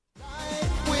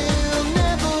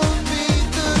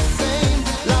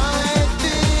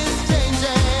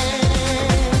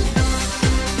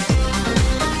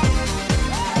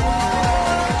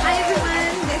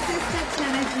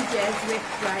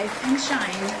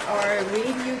our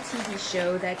radio TV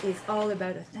show that is all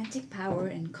about authentic power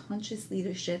and conscious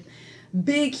leadership.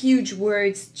 Big, huge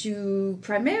words to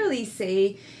primarily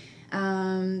say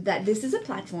that this is a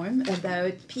platform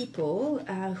about people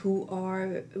who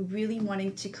are really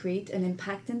wanting to create an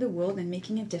impact in the world and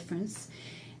making a difference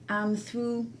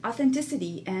through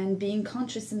authenticity and being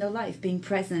conscious in their life, being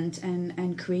present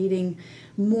and creating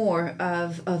more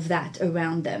of that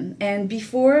around them. And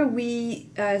before we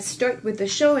start with the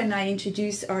show and I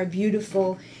introduce our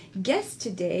beautiful guest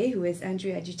today, who is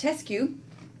Andrea Giutescu,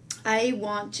 I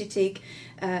want to take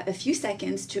a few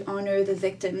seconds to honor the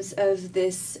victims of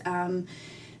this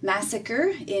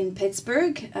massacre in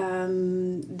Pittsburgh.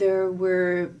 There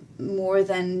were more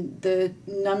than the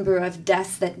number of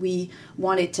deaths that we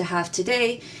wanted to have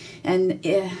today, and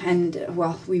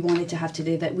we wanted to have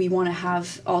today, that we want to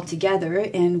have all together,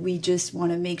 and we just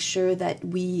want to make sure that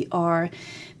we are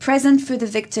present for the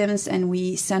victims, and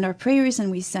we send our prayers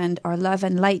and we send our love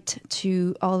and light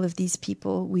to all of these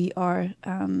people. We are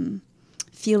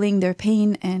feeling their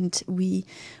pain, and we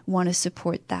want to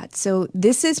support that. So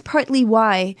this is partly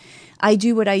why I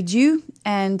do what I do,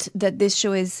 and that this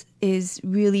show is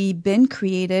really been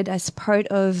created as part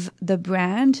of the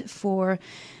brand for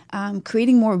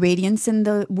creating more radiance in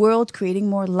the world, creating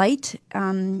more light.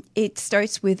 It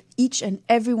starts with each and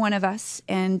every one of us.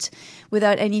 And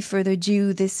without any further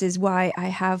ado, this is why I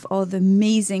have all the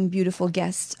amazing, beautiful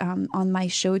guests on my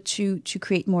show to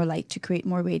create more light, to create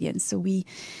more radiance. So we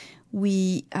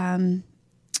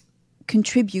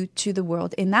contribute to the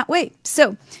world in that way.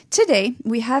 So today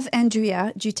we have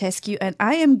Andrea Giutescu, and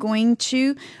I am going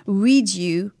to read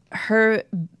you her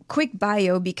quick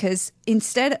bio, because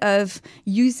instead of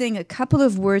using a couple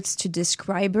of words to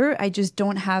describe her, I just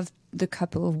don't have the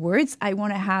couple of words. I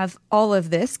want to have all of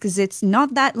this because it's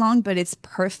not that long, but it's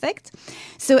perfect.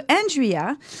 So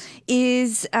Andrea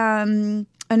is an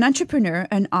entrepreneur,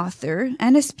 an author,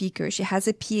 and a speaker. She has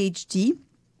a PhD.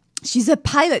 She's a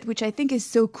pilot, which I think is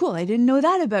so cool. I didn't know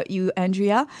that about you,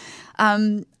 Andrea.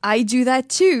 I do that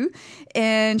too.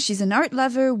 And she's an art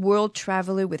lover, world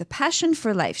traveler with a passion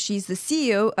for life. She's the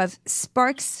CEO of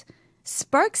Sparks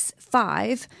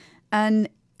 5, an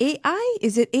AI,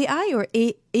 is it AI or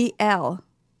AL?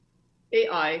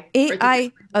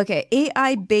 AI, okay,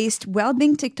 AI-based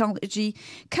well-being technology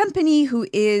company who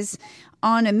is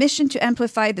on a mission to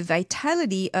amplify the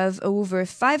vitality of over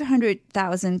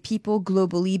 500,000 people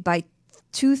globally by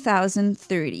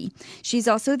 2030. She's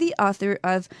also the author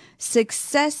of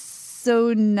Successionality.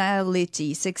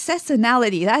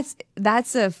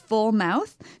 That's a full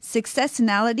mouth.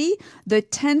 Successionality, the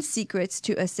 10 secrets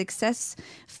to a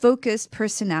success-focused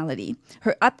personality.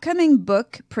 Her upcoming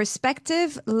book,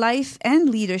 Perspective, Life, and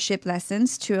Leadership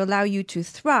Lessons to Allow You to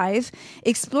Thrive,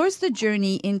 explores the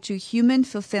journey into human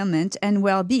fulfillment and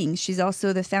well-being. She's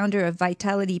also the founder of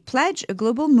Vitality Pledge, a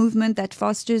global movement that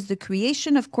fosters the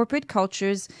creation of corporate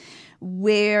cultures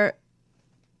where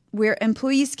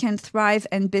employees can thrive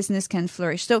and business can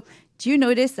flourish. So do you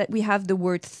notice that we have the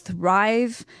word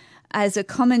thrive as a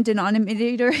common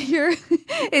denominator here?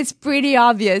 It's pretty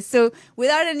obvious. So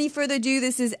without any further ado,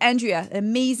 this is Andrea,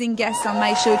 amazing guest on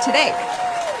my show today.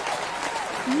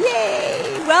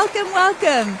 Yay! Welcome.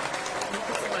 Thank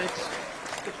you so much.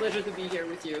 It's a pleasure to be here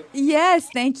with you. Yes,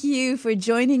 thank you for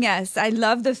joining us. I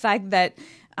love the fact that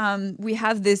we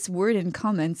have this word in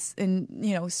commons and,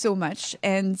 so much.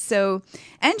 And so,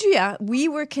 Andrea, we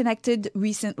were connected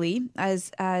recently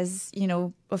as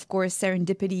of course,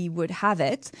 serendipity would have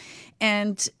it.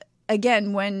 And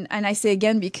again, and I say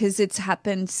again, because it's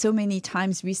happened so many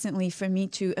times recently for me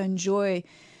to enjoy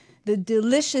the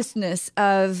deliciousness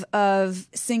of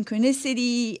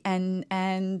synchronicity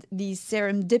and these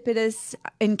serendipitous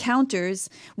encounters.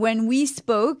 When we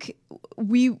spoke,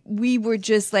 we were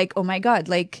just like, oh my God,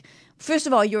 like, first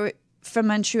of all, you're from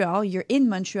Montreal, you're in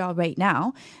Montreal right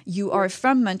now, you are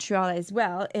from Montreal as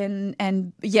well,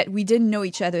 and yet we didn't know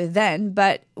each other then,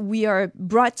 but we are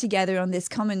brought together on this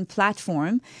common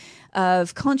platform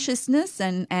of consciousness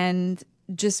and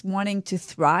just wanting to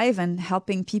thrive and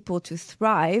helping people to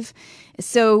thrive.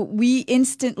 So we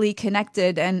instantly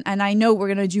connected, and I know we're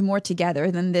going to do more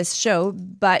together than this show,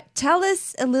 but tell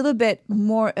us a little bit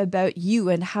more about you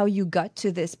and how you got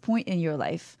to this point in your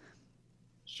life.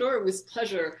 Sure, it was a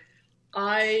pleasure.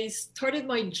 I started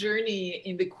my journey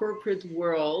in the corporate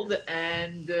world,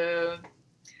 and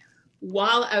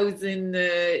while I was in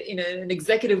an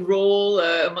executive role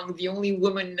among the only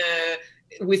women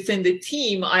within the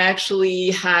team, I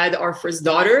actually had our first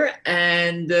daughter,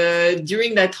 and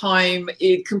during that time,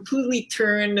 it completely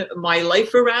turned my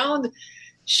life around.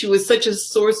 she was such a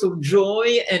source of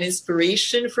joy and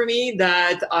inspiration for me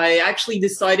that I actually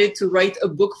decided to write a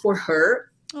book for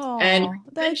her. Oh,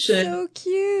 that's so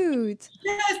cute.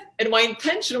 Yes, and my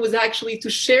intention was actually to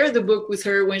share the book with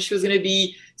her when she was going to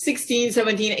be 16,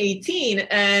 17, 18.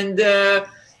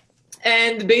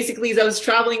 And basically, as I was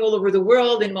traveling all over the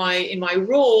world in my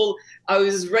role, I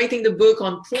was writing the book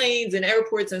on planes and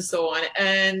airports and so on.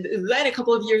 And then a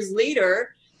couple of years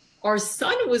later, our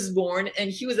son was born,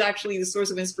 and he was actually the source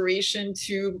of inspiration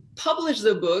to publish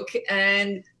the book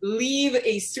and leave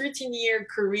a 13-year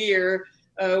career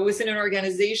within an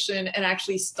organization and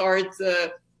actually start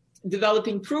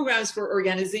developing programs for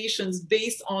organizations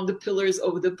based on the pillars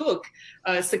of the book,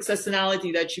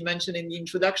 Successionality, that you mentioned in the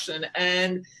introduction.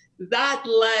 And that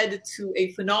led to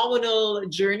a phenomenal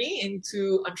journey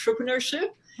into entrepreneurship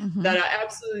that I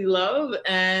absolutely love.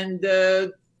 And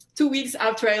 2 weeks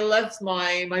after I left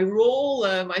my role,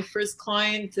 my first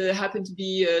client happened to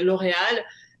be L'Oréal.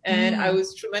 And I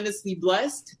was tremendously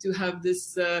blessed to have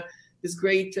this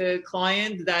great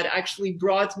client that actually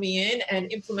brought me in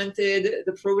and implemented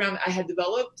the program I had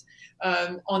developed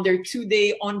on their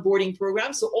 2-day onboarding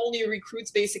program. So all new recruits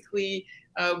basically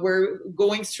were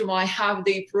going through my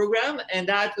half-day program. And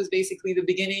that was basically the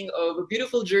beginning of a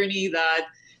beautiful journey that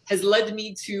has led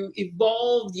me to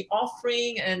evolve the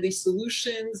offering and the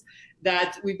solutions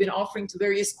that we've been offering to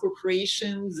various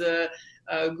corporations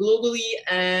globally.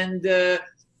 And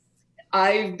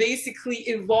I've basically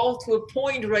evolved to a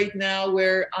point right now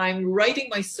where I'm writing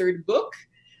my third book.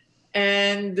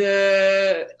 And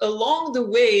along the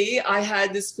way, I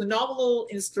had this phenomenal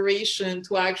inspiration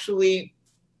to actually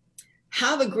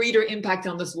have a greater impact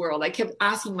on this world. I kept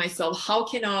asking myself, how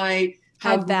can I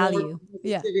have value? More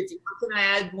positivity? How can I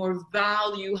add more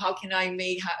value? How can I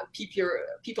make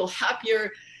people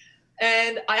happier?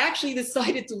 And I actually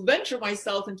decided to venture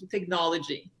myself into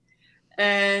technology.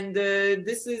 And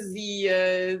this is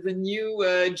the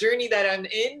new journey that I'm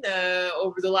in.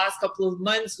 Over the last couple of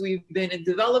months, we've been in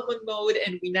development mode,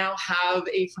 and we now have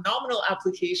a phenomenal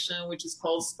application, which is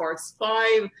called Sparks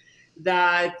 5,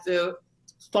 that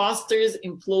fosters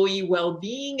employee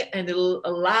well-being, and it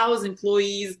allows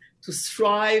employees to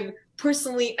thrive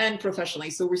personally and professionally.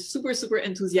 So we're super, super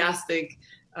enthusiastic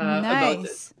about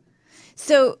this.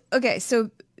 So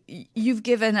you've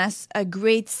given us a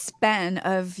great span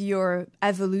of your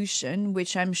evolution,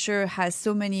 which I'm sure has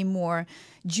so many more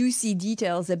juicy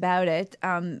details about it.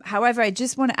 However, I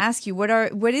just want to ask you,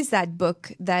 what is that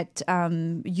book that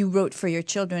you wrote for your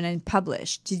children and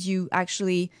published?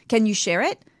 Can you share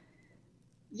it?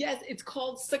 Yes, it's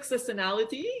called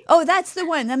Successionality. Oh, that's the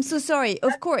one. I'm so sorry.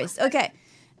 Of course. Okay.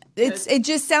 It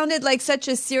just sounded like such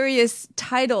a serious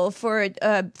title for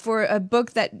a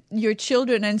book that your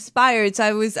children inspired. So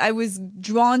I was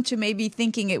drawn to maybe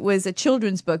thinking it was a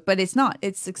children's book, but it's not.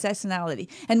 It's Successionality.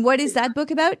 And what is that book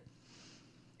about?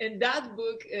 And that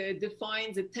book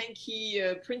defines the 10 key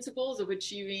principles of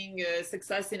achieving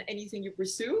success in anything you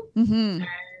pursue. And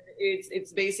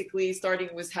it's basically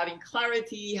starting with having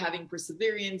clarity, having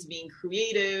perseverance, being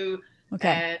creative.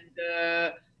 Okay.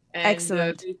 And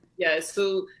excellent.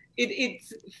 So it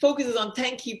focuses on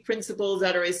 10 key principles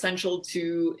that are essential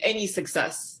to any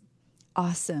success.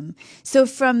 Awesome. So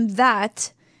from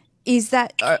that,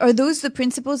 are those the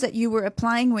principles that you were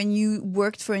applying when you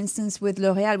worked, for instance, with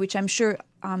L'Oréal, which I'm sure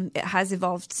it has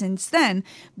evolved since then,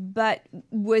 but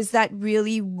was that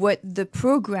really what the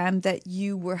program that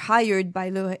you were hired by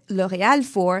L'Oréal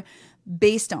for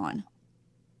based on?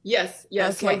 Yes.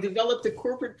 Okay. So I developed a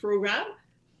corporate program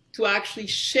to actually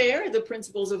share the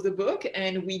principles of the book,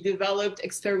 and we developed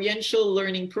experiential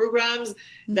learning programs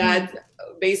that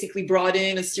basically brought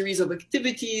in a series of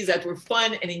activities that were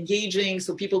fun and engaging,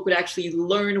 so people could actually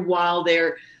learn while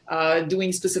they're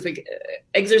doing specific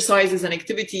exercises and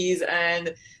activities. And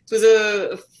it was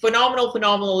a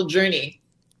phenomenal journey.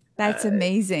 That's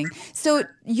amazing. So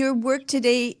your work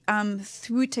today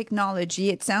through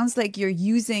technology, it sounds like you're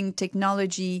using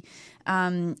technology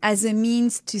as a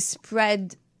means to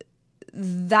spread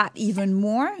that even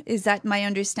more. Is that my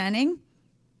understanding?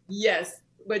 Yes.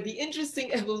 But the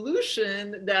interesting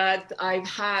evolution that I've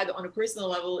had on a personal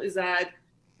level is that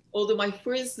although my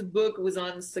first book was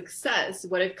on success,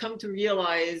 what I've come to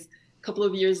realize a couple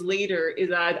of years later is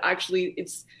that actually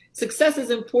success is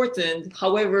important.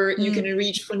 However, you can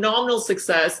reach phenomenal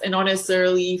success and not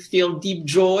necessarily feel deep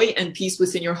joy and peace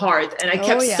within your heart. And I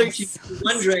kept searching,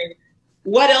 wondering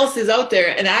what else is out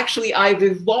there. And actually, I've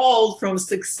evolved from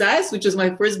success, which is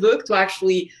my first book, to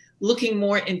actually looking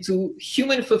more into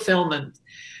human fulfillment.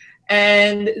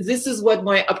 And this is what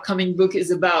my upcoming book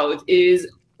is about, is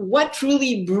what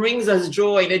truly brings us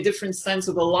joy in a different sense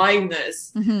of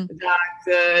aliveness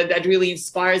that really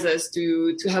inspires us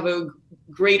to have a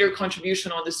greater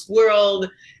contribution on this world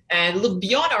and look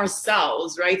beyond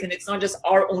ourselves, right? And it's not just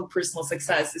our own personal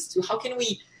success, it's to how can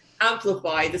we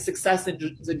amplify the success and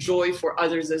the joy for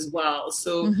others as well.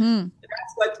 So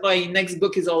that's what my next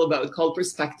book is all about, called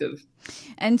Perspective.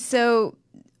 And so,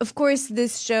 of course,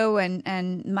 this show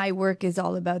and my work is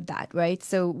all about that, right?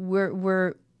 So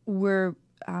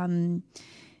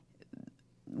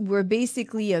we're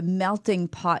basically a melting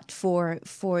pot for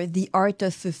the art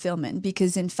of fulfillment,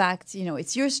 because in fact,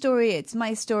 it's your story, it's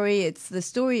my story, it's the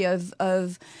story of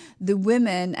the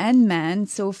women and men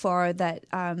so far that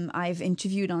I've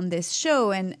interviewed on this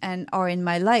show and are in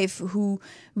my life, who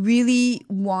really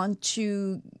want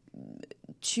to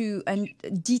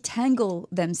detangle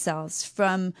themselves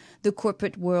from the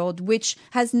corporate world, which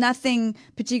has nothing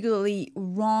particularly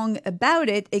wrong about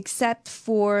it, except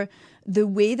for the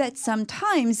way that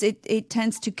sometimes it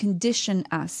tends to condition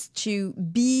us to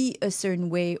be a certain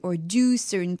way or do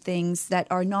certain things that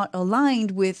are not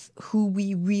aligned with who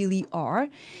we really are.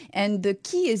 And the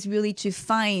key is really to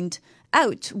find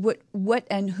out what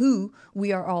and who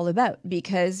we are all about,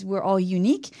 because we're all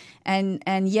unique,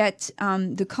 and yet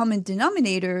the common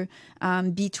denominator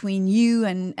between you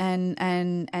and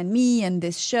me and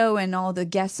this show and all the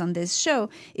guests on this show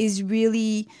is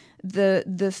really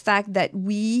the fact that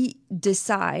we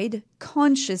decide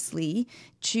consciously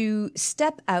to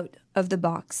step out of the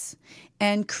box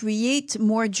and create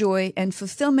more joy and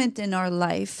fulfillment in our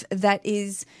life, that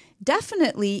is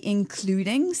definitely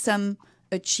including some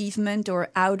achievement or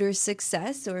outer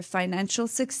success or financial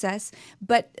success,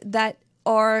 but that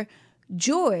our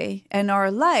joy and our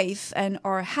life and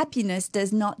our happiness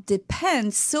does not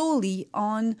depend solely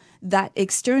on that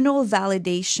external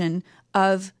validation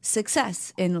of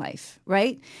success in life,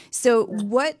 right? So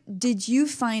what did you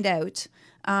find out?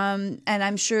 And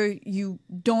I'm sure you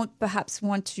don't perhaps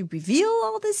want to reveal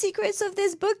all the secrets of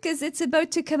this book because it's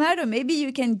about to come out, or maybe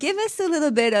you can give us a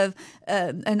little bit of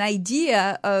an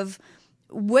idea of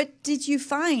what did you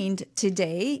find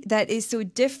today that is so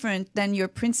different than your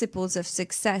principles of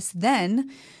success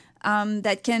then,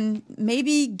 that can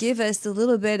maybe give us a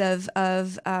little bit of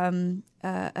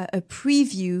a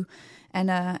preview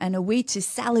and a way to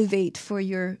salivate for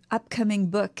your upcoming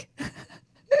book.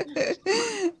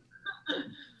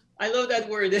 I love that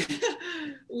word.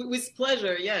 With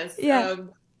pleasure, yes. Yeah.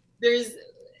 There's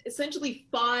essentially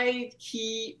 5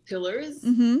 key pillars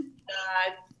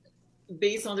that,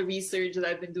 based on the research that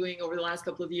I've been doing over the last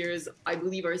couple of years, I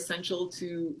believe are essential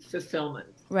to fulfillment.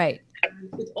 Right.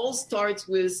 And it all starts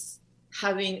with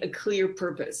having a clear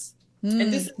purpose.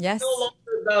 And this is no longer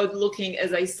about looking,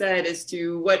 as I said, as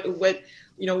to what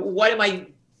am I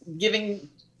giving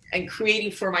and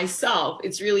creating for myself.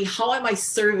 It's really, how am I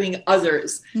serving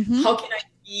others? How can I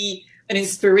be an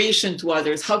inspiration to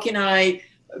others? How can I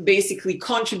basically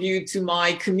contribute to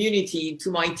my community, to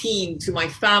my team, to my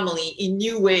family in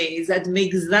new ways that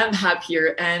makes them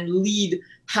happier and lead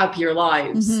happier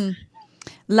lives?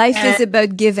 Life is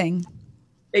about giving.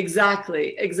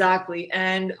 Exactly.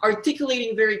 And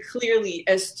articulating very clearly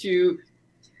as to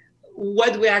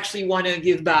what we actually want to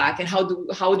give back and how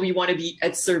do we want to be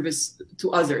at service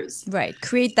to others. Right.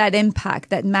 Create that impact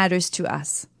that matters to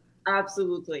us.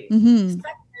 Absolutely. Second,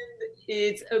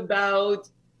 it's about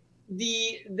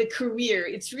the career.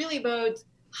 It's really about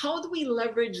how do we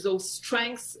leverage those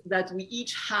strengths that we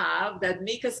each have that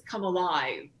make us come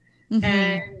alive.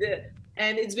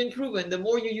 And it's been proven, the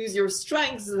more you use your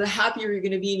strengths, the happier you're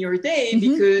going to be in your day,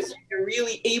 because you're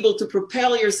really able to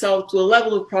propel yourself to a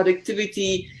level of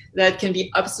productivity that can be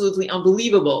absolutely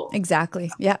unbelievable.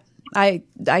 Exactly. Yeah. I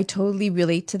totally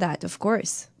relate to that, of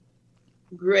course.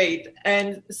 Great.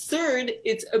 And third,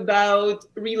 it's about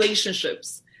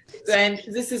relationships. And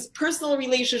this is personal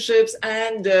relationships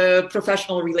and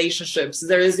professional relationships.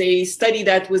 There is a study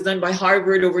that was done by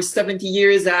Harvard over 70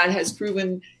 years that has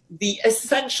proven the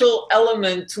essential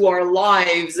element to our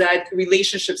lives that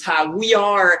relationships have. We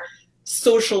are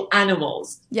social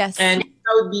animals. Yes. And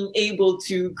without being able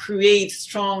to create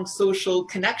strong social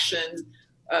connections,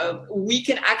 we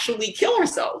can actually kill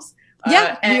ourselves.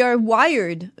 Yeah, we are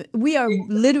wired. We are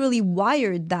literally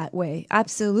wired that way.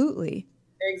 Absolutely.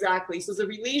 Exactly. So the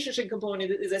relationship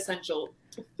component is essential.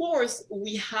 Of course,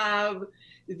 we have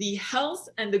the health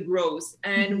and the growth.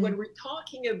 And when we're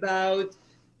talking about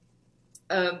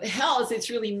health, it's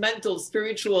really mental,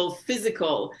 spiritual,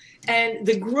 physical. And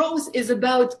the growth is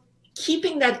about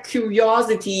keeping that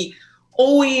curiosity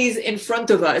always in front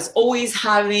of us, always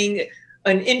having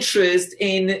an interest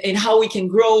in how we can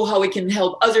grow, how we can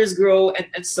help others grow,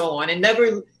 and so on. And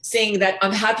never saying that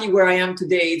I'm happy where I am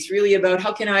today. It's really about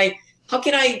how can I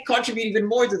contribute even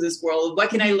more to this world?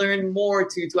 What can I learn more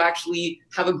to actually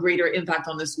have a greater impact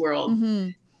on this world? Mm-hmm.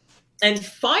 And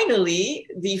finally,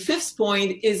 the fifth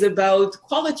point is about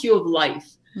quality of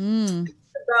life.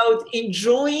 About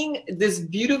enjoying this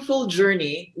beautiful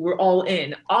journey we're all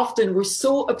in. Often we're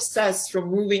so obsessed from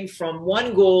moving from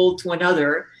one goal to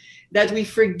another that we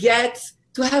forget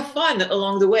to have fun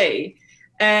along the way.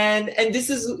 And this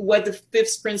is what the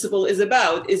fifth principle is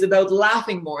about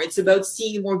laughing more. It's about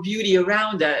seeing more beauty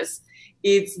around us.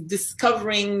 It's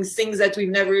discovering things that we've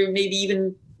never maybe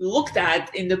even looked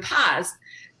at in the past,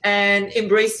 and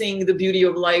embracing the beauty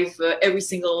of life every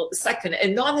single second,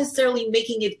 and not necessarily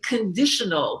making it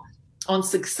conditional on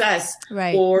success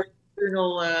or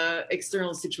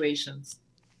external situations.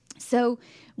 So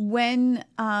when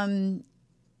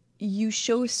you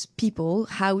show people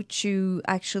how to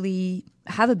actually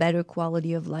have a better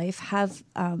quality of life, have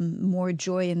more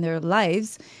joy in their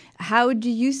lives, how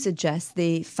do you suggest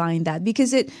they find that?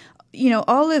 Because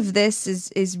all of this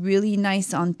is really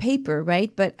nice on paper,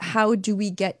 right? But how do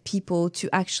we get people to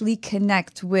actually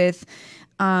connect with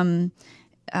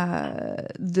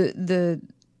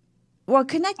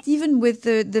connect even with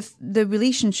the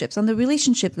relationships on the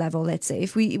relationship level? Let's say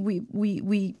if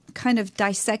we kind of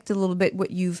dissect a little bit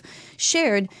what you've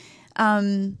shared,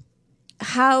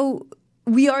 how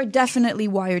we are definitely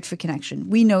wired for connection.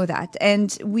 We know that,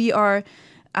 and we are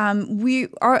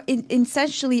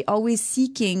essentially always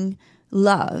seeking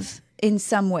love in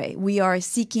some way. We are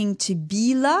seeking to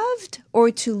be loved or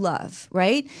to love,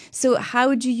 right? So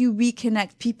how do you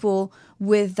reconnect people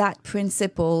with that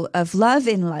principle of love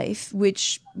in life,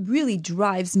 which really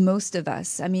drives most of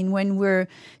us? I mean, when we're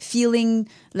feeling,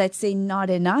 let's say, not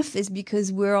enough, is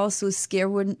because we're also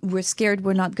scared. We're scared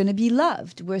we're not going to be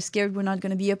loved. We're scared we're not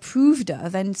going to be approved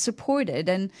of and supported.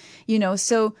 And,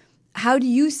 so how do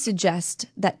you suggest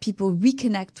that people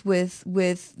reconnect with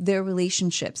their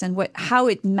relationships and how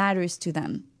it matters to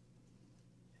them?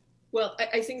 Well,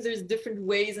 I think there's different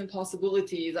ways and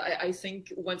possibilities. I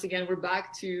think, once again, we're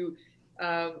back to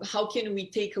how can we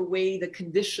take away the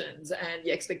conditions and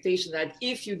the expectation that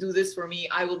if you do this for me,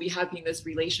 I will be happy in this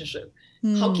relationship.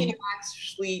 How can you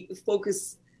actually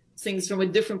focus things from a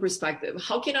different perspective?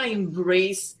 How can I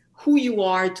embrace who you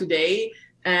are today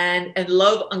and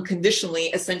love unconditionally,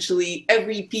 essentially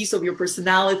every piece of your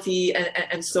personality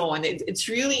and so on? It's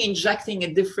really injecting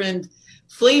a different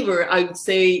flavor, I would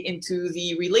say, into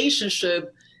the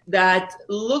relationship that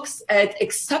looks at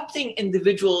accepting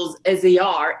individuals as they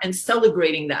are and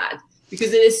celebrating that.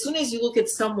 Because as soon as you look at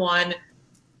someone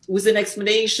with an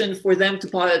explanation for them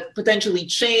to potentially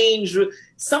change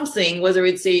something, whether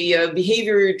it's a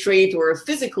behavior trait or a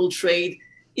physical trait,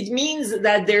 it means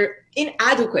that they're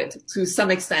inadequate to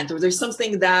some extent, or there's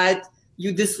something that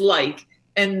you dislike.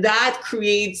 And that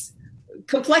creates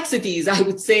complexities, I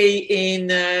would say,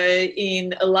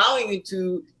 in allowing you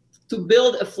to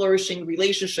build a flourishing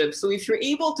relationship. So if you're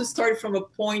able to start from a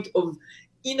point of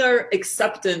inner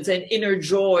acceptance and inner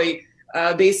joy,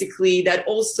 basically, that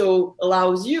also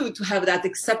allows you to have that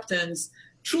acceptance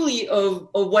truly of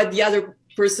what the other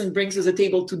person brings to the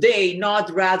table today, not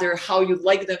rather how you'd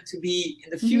like them to be in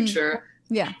the future.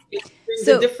 Yeah. It's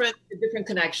a different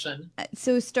connection.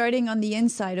 So starting on the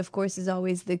inside, of course, is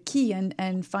always the key,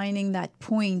 and finding that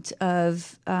point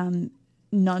of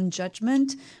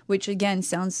non-judgment, which again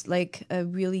sounds like a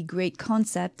really great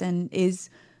concept and is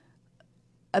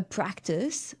a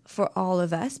practice for all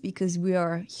of us, because we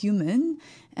are human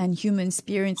and human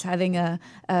experience having a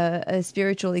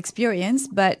spiritual experience.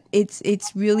 But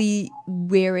it's really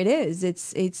where it is.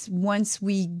 It's once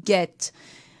we get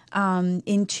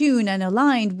in tune and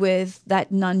aligned with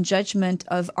that non-judgment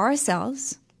of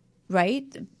ourselves, right?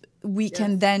 We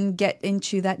can then get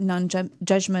into that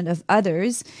non-judgment of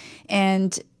others,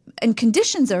 and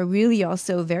conditions are really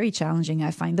also very challenging,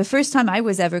 I find. The first time I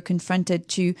was ever confronted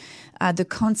to the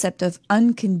concept of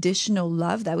unconditional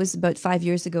love, that was about 5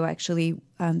 years ago, actually.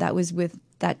 That was with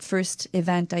that first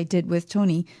event I did with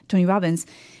Tony Robbins.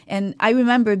 And I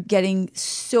remember getting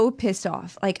so pissed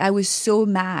off. Like, I was so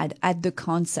mad at the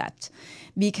concept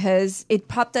because it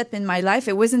popped up in my life.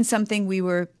 It wasn't something we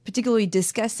were particularly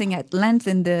discussing at length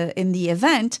in the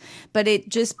event, but it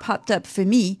just popped up for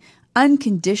me.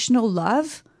 Unconditional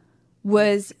love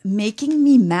was making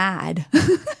me mad.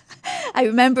 I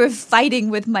remember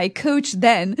fighting with my coach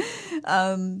then,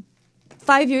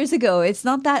 5 years ago. It's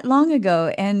not that long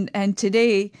ago. And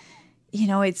today, you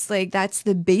know, it's like that's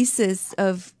the basis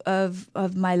of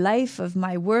my life, of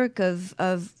my work,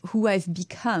 of who I've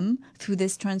become through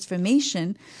this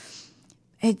transformation.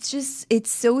 It's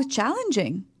so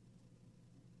challenging.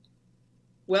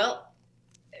 Well,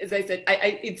 as I said,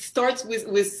 it starts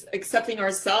with accepting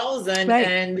ourselves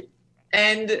Right.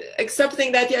 and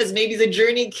accepting that, yes, maybe the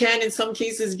journey can in some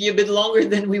cases be a bit longer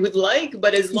than we would like,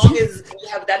 but as long as we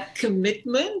have that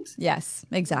commitment, Yes,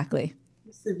 exactly.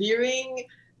 persevering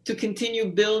to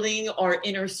continue building our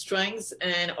inner strengths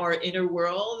and our inner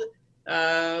world,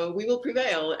 we will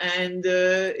prevail. And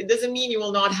it doesn't mean you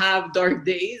will not have dark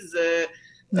days,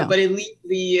 No. but at least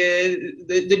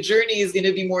the journey is going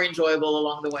to be more enjoyable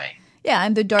along the way. Yeah,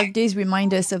 and the dark days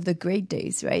remind us of the great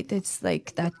days, right? It's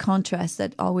like that contrast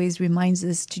that always reminds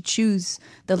us to choose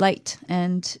the light.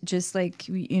 And just like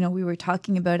we were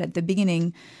talking about at the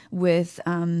beginning with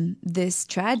this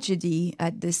tragedy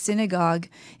at the synagogue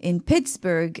in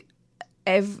Pittsburgh,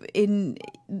 in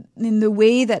the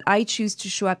way that I choose to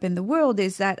show up in the world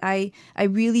is that I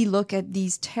really look at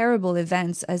these terrible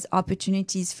events as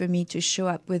opportunities for me to show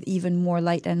up with even more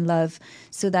light and love,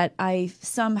 so that I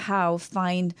somehow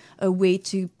find a way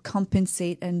to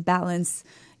compensate and balance,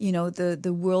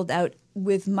 the world out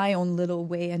with my own little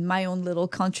way and my own little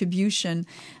contribution.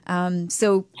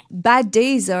 So bad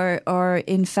days are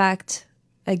in fact,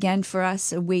 again, for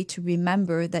us, a way to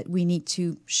remember that we need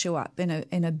to show up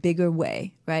in a bigger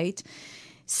way, right?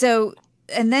 So,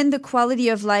 and then the quality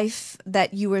of life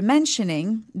that you were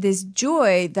mentioning, this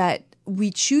joy that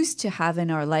we choose to have in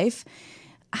our life.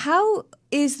 How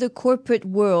is the corporate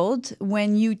world,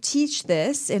 when you teach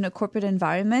this in a corporate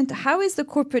environment, how is the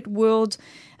corporate world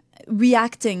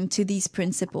reacting to these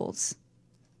principles?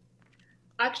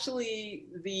 Actually,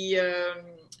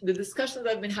 the discussions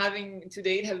I've been having to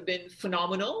date have been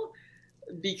phenomenal,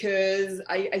 because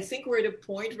I think we're at a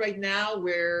point right now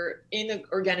where in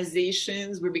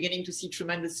organizations we're beginning to see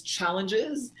tremendous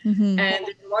challenges, Mm-hmm. and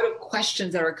there's a lot of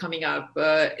questions that are coming up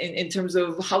in terms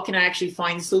of how can I actually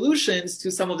find solutions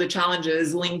to some of the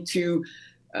challenges linked to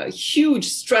huge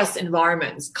stress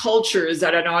environments, cultures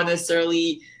that are not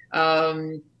necessarily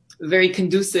very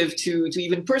conducive to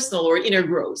even personal or inner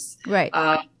growth. Right.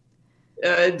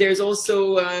 There's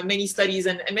also many studies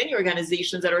and many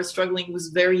organizations that are struggling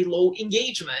with very low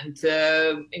engagement.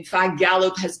 In fact,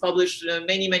 Gallup has published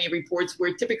many reports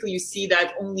where typically you see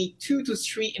that only 2 to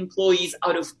 3 employees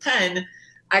out of 10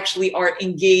 actually are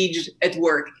engaged at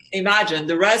work. Imagine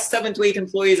the rest, 7 to 8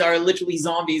 employees are literally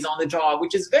zombies on the job,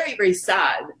 which is very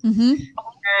sad. Mm-hmm.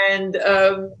 And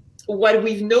what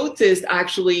we've noticed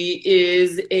actually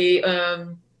is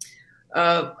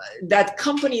that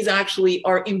companies actually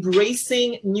are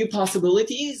embracing new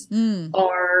possibilities,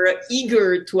 are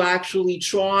eager to actually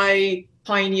try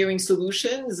pioneering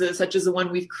solutions such as the one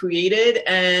we've created,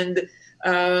 and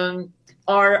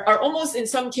are almost in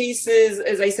some cases,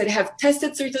 as I said, have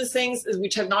tested certain things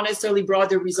which have not necessarily brought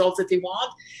the results that they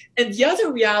want. And the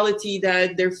other reality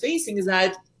that they're facing is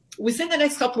that within the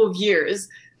next couple of years,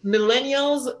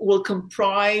 millennials will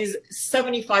comprise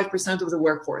 75% of the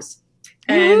workforce.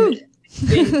 And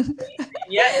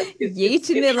yay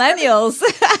to millennials.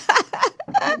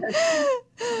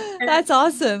 That's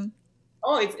awesome.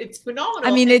 Oh, it's phenomenal.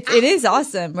 I mean, it is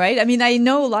awesome, right? I mean, I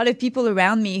know a lot of people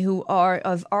around me who are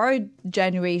of our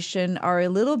generation are a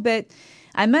little bit,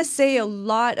 I must say, a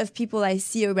lot of people I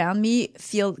see around me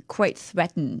feel quite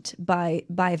threatened by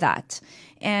that.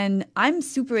 And I'm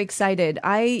super excited.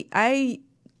 I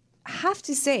have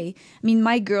to say, I mean,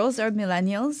 my girls are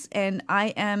millennials, and I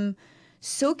am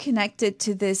so connected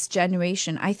to this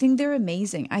generation. I think they're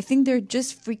amazing. I think they're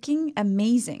just freaking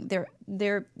amazing.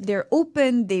 They're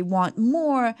open. They want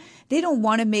more. They don't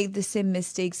want to make the same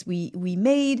mistakes we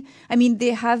made. I mean, they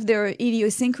have their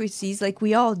idiosyncrasies like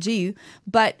we all do,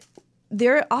 but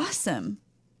they're awesome.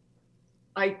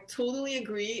 I totally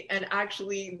agree. And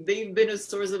actually, they've been a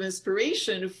source of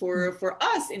inspiration for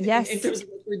us in terms of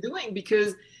what we're doing,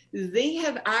 because they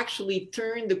have actually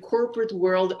turned the corporate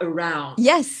world around.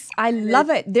 Yes, I love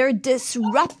it. They're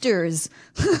disruptors.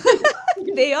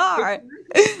 They are.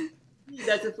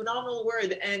 That's a phenomenal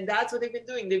word. And that's what they've been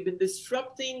doing. They've been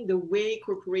disrupting the way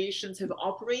corporations have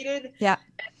operated. Yeah.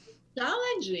 And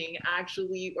challenging,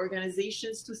 actually,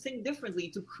 organizations to think differently,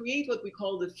 to create what we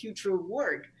call the future of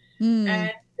work.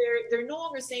 And they're no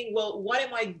longer saying, well, what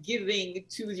am I giving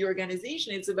to the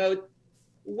organization? It's about,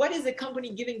 what is the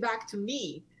company giving back to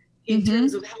me in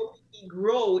terms of helping me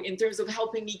grow, in terms of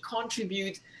helping me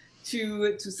contribute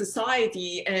to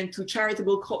society and to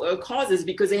charitable causes,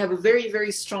 because they have a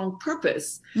very strong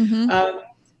purpose.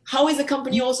 How is a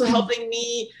company also helping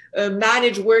me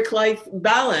manage work-life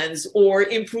balance or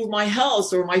improve my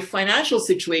health or my financial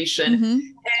situation? Mm-hmm.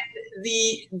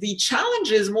 The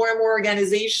challenges more and more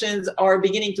organizations are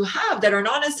beginning to have that are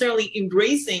not necessarily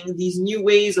embracing these new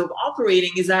ways of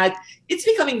operating is that it's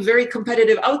becoming very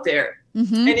competitive out there.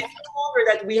 Mm-hmm. And it's no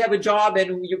longer that we have a job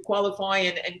and you qualify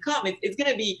and come. It's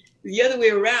going to be the other way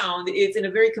around. It's in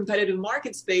a very competitive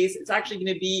market space. It's actually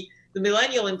going to be the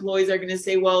millennial employees are going to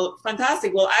say, well,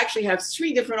 fantastic. Well, I actually have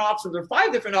 3 different options or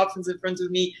 5 different options in front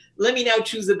of me. Let me now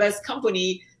choose the best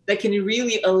company that can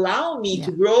really allow me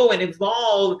to grow and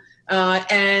evolve.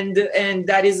 And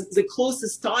that is the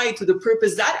closest tie to the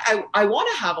purpose that I want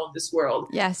to have on this world.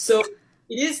 Yes. So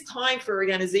it is time for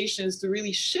organizations to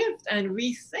really shift and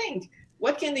rethink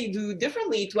what can they do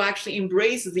differently to actually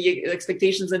embrace the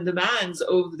expectations and demands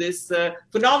of this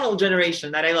phenomenal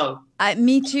generation that I love.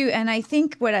 Me too. And I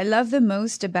think what I love the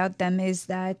most about them is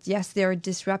that, yes, they're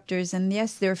disruptors, and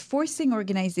yes, they're forcing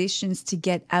organizations to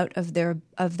get out of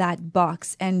that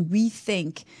box and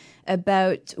rethink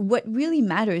about what really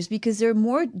matters, because they're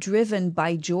more driven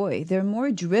by joy. They're more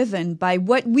driven by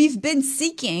what we've been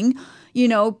seeking,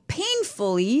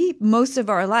 painfully most of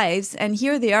our lives. And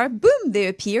here they are, boom, they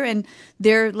appear, and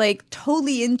they're like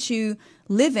totally into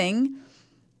living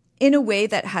in a way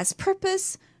that has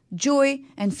purpose, joy,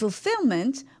 and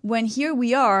fulfillment, when here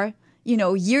we are,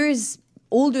 years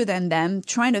older than them,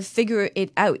 trying to figure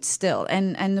it out still.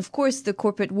 And of course, the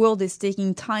corporate world is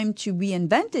taking time to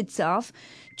reinvent itself,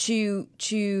 to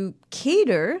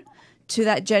cater to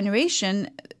that generation.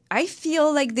 I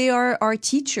feel like they are our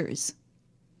teachers.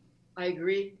 I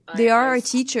agree. They are our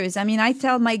teachers. I mean, I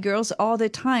tell my girls all the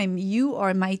time, you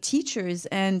are my teachers.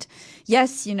 And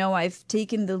yes, I've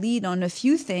taken the lead on a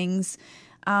few things,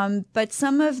 but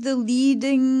some of the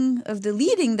leading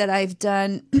that I've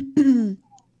done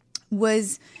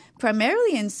was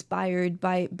primarily inspired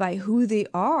by who they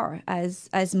are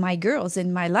as my girls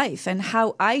in my life, and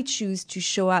how I choose to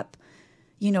show up,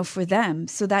 for them,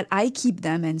 so that I keep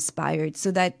them inspired, so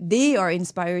that they are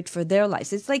inspired for their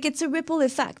lives. It's like it's a ripple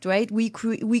effect, right? We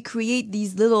create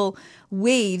these little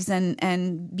waves,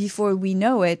 and before we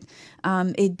know it,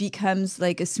 it becomes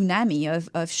like a tsunami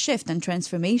of shift and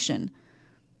transformation.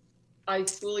 I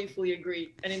fully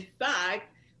agree. And in fact,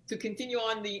 to continue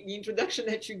on the introduction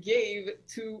that you gave,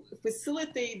 to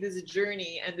facilitate this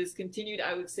journey and this continued,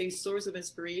 I would say, source of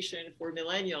inspiration for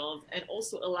millennials, and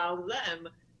also allow them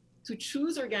to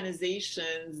choose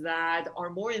organizations that are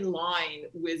more in line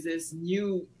with this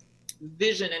new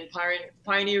vision and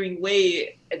pioneering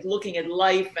way at looking at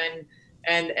life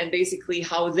and basically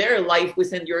how their life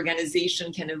within the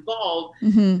organization can evolve.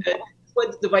 Mm-hmm.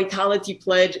 What the Vitality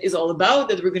Pledge is all about,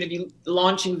 that we're going to be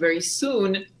launching very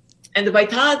soon. And the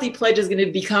Vitality Pledge is going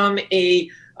to become a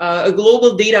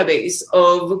global database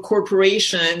of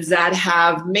corporations that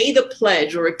have made a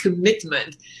pledge or a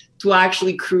commitment to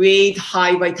actually create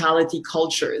high vitality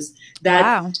cultures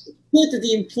that put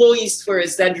the employees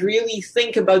first, that really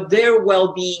think about their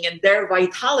well-being and their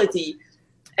vitality,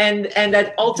 and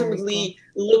that ultimately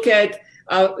look at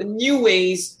new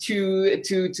ways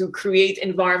to create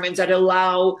environments that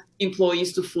allow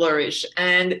employees to flourish.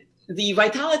 And the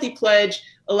Vitality Pledge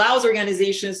allows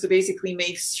organizations to basically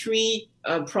make 3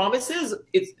 promises.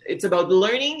 It's about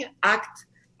learning, act,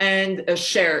 and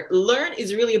share. Learn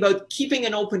is really about keeping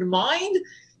an open mind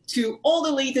to all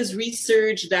the latest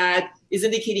research that is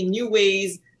indicating new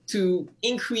ways to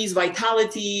increase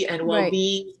vitality and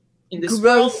well-being in this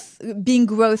growth world. Being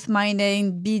growth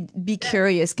minded, be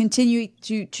curious, continue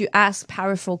to ask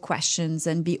powerful questions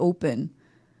and be open.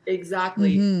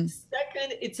 Exactly. Mm-hmm.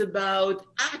 Second, it's about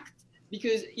act.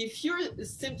 Because if you're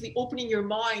simply opening your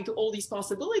mind to all these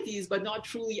possibilities, but not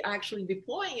truly actually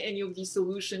deploying any of these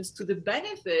solutions to the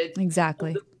benefit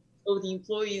of the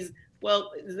employees,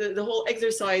 well, the whole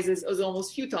exercise is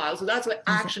almost futile. So that's why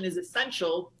action is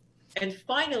essential. And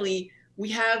finally, we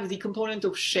have the component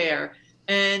of share.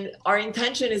 And our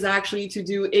intention is actually to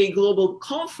do a global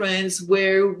conference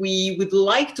where we would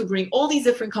like to bring all these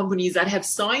different companies that have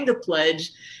signed the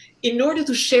pledge in order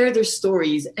to share their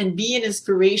stories and be an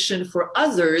inspiration for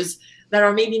others that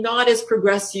are maybe not as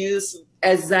progressive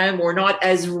as them or not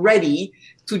as ready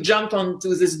to jump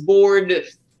onto this board,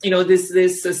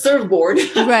 this surfboard.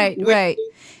 Right.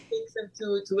 Takes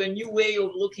them to a new way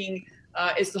of looking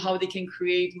as to how they can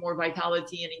create more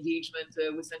vitality and engagement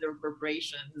within their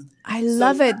corporations. I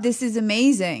love it. This is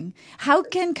amazing. How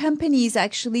can companies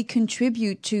actually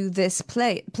contribute to this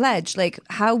pledge? Like,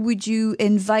 how would you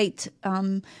invite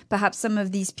perhaps some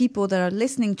of these people that are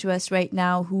listening to us right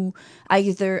now who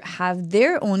either have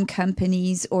their own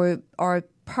companies or are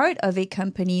part of a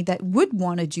company that would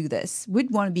want to do this,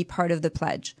 would want to be part of the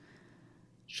pledge?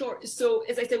 Sure. So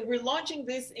as I said, we're launching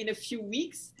this in a few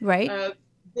weeks. Right.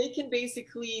 They can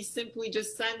basically simply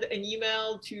just send an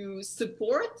email to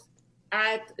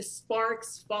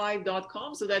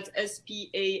support@sparks5.com. So that's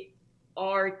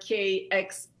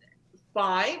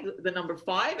SPARKX5, the number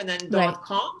 5, and then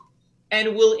 .com.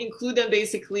 And we'll include them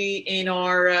basically in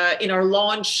our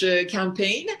launch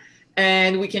campaign.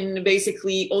 And we can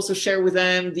basically also share with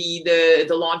them the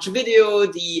launch video,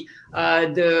 the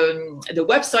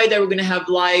website that we're going to have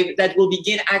live, that will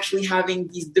begin actually having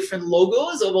these different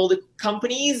logos of all the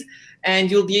companies.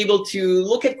 And you'll be able to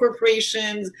look at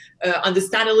corporations,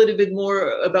 understand a little bit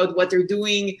more about what they're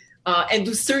doing, and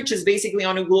do searches basically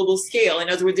on a global scale. In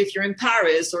other words, if you're in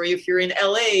Paris or if you're in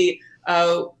LA,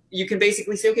 you can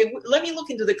basically say, okay, let me look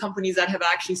into the companies that have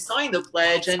actually signed the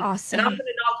pledge. And, awesome. And I'm going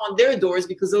to knock on their doors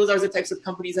because those are the types of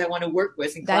companies I want to work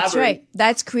with and collaborate. That's right.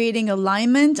 That's creating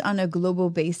alignment on a global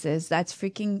basis. That's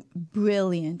freaking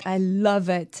brilliant. I love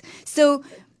it. So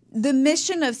the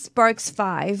mission of Sparks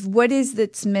 5, what is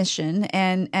its mission,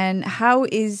 and how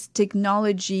is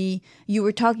technology, you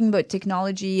were talking about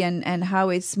technology and how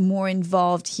it's more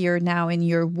involved here now in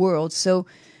your world. So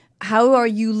how are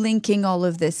you linking all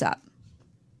of this up?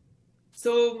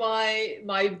 So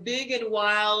my big and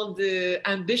wild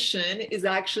ambition is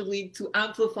actually to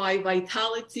amplify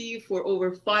vitality for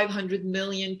over 500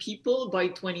 million people by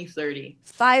 2030.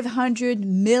 500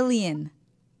 million.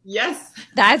 Yes.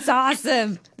 That's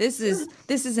awesome. This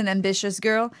is an ambitious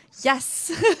girl.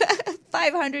 Yes.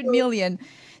 500 million.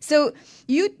 So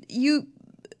you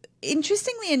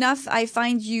interestingly enough, I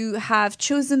find you have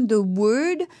chosen the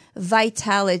word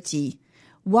vitality.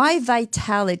 Why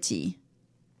vitality?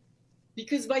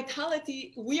 Because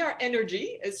vitality, we are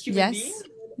energy as human beings.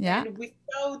 Yeah. And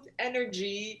without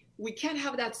energy, we can't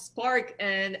have that spark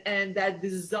and that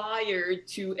desire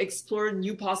to explore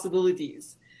new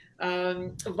possibilities.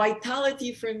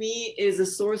 Vitality for me is a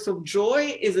source of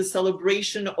joy, is a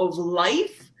celebration of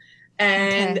life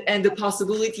and the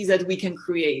possibilities that we can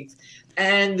create.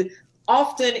 And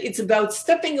often it's about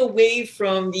stepping away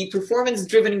from the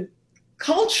performance-driven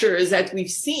cultures that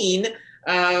we've seen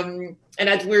and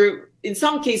that we're, in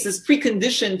some cases,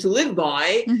 preconditioned to live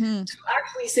by, to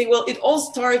actually say, well, it all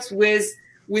starts with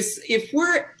if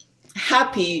we're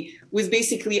happy with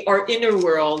basically our inner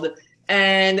world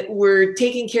and we're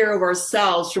taking care of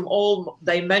ourselves from all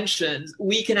dimensions,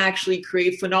 we can actually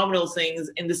create phenomenal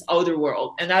things in this outer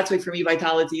world. And that's why, for me,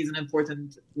 vitality is an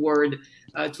important word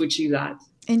to achieve that.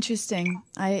 Interesting.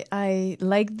 I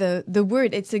like the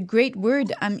word. It's a great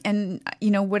word. And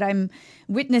you know what I'm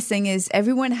witnessing is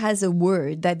everyone has a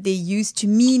word that they use to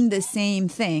mean the same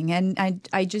thing. And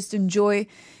I just enjoy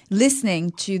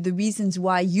listening to the reasons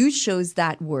why you chose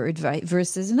that word, right,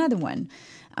 versus another one.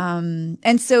 And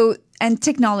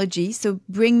technology. So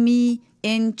bring me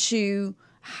into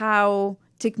how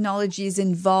technology is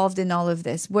involved in all of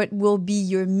this. What will be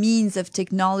your means of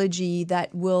technology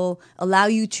that will allow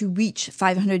you to reach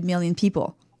 500 million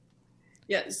people?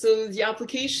 Yeah, so the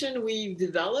application we've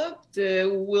developed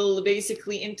will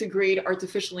basically integrate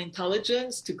artificial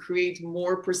intelligence to create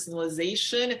more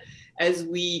personalization as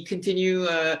we continue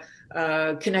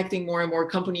connecting more and more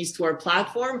companies to our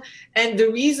platform. And the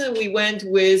reason we went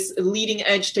with leading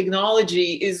edge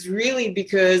technology is really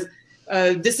because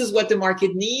this is what the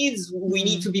market needs. We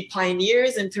need to be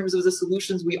pioneers in terms of the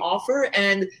solutions we offer.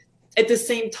 And at the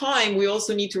same time, we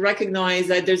also need to recognize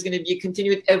that there's going to be a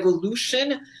continued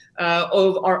evolution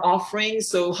of our offerings.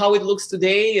 So how it looks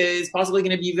today is possibly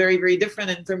going to be very, very different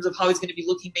in terms of how it's going to be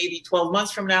looking maybe 12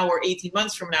 months from now or 18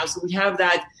 months from now. So we have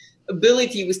that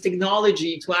ability with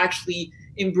technology to actually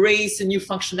embrace new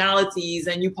functionalities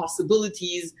and new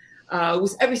possibilities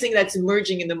with everything that's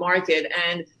emerging in the market.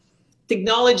 And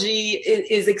technology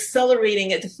is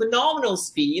accelerating at a phenomenal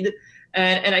speed,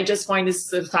 and I just find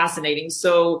this fascinating.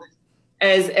 So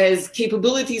as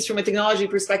capabilities from a technology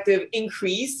perspective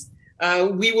increase,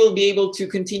 we will be able to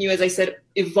continue, as I said,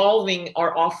 evolving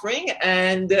our offering.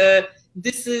 And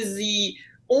this is the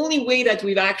only way that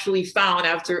we've actually found,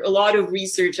 after a lot of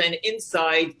research and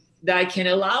insight, that can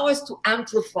allow us to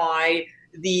amplify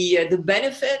the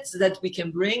benefits that we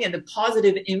can bring and the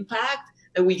positive impact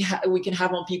that we can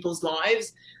have on people's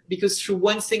lives, because through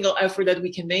one single effort that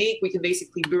we can make, we can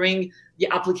basically bring the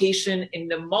application in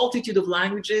a multitude of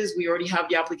languages. We already have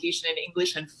the application in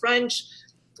English and French.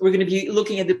 We're going to be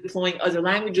looking at deploying other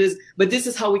languages, but this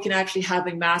is how we can actually have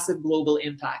a massive global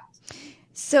impact.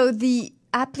 So the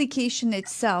application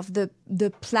itself, the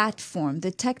platform,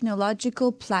 the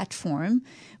technological platform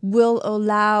will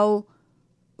allow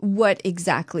what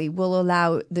exactly will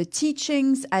allow the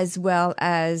teachings as well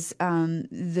as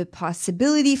the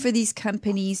possibility for these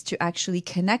companies to actually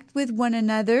connect with one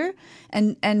another?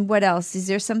 And what else? Is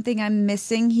there something I'm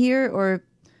missing here or?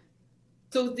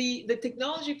 So the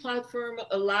technology platform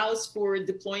allows for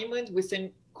deployment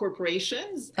within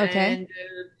corporations. Okay. And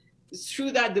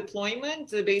through that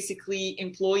deployment, basically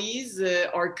employees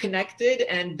are connected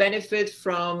and benefit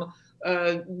from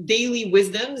daily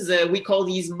wisdoms. We call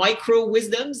these micro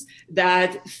wisdoms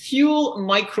that fuel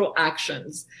micro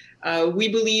actions. We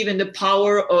believe in the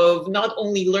power of not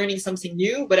only learning something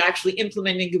new, but actually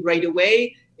implementing it right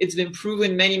away. It's been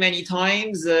proven many, many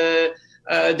times that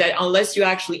unless you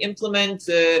actually implement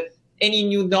any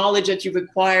new knowledge that you've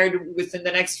acquired within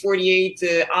the next 48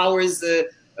 hours,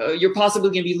 you're possibly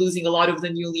going to be losing a lot of the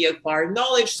newly acquired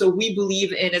knowledge. So we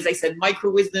believe in, as I said,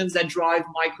 micro wisdoms that drive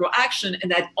micro action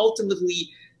and that ultimately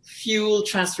fuel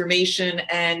transformation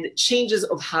and changes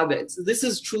of habits. This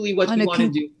is truly what we want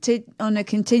to do. On a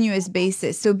continuous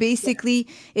basis. So basically,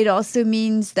 it also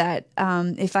means that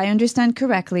if I understand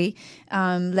correctly,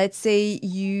 let's say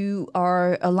you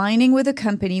are aligning with a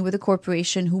company, with a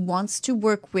corporation who wants to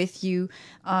work with you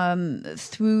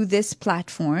through this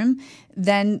platform,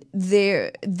 then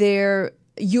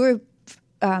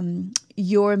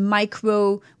your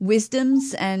micro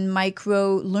wisdoms and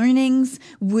micro learnings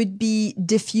would be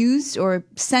diffused or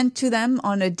sent to them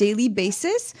on a daily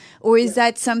basis? Or is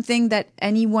that something that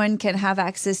anyone can have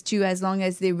access to as long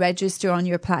as they register on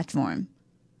your platform?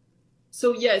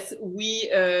 So yes, we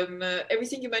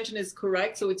everything you mentioned is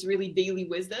correct. So it's really daily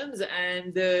wisdoms.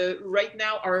 And right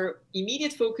now, our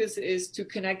immediate focus is to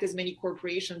connect as many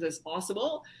corporations as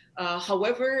possible.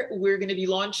 However, we're going to be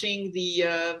launching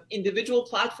the individual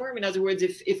platform. In other words,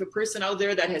 if a person out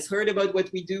there that has heard about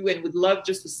what we do and would love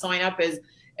just to sign up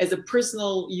as a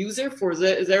personal user for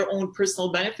their own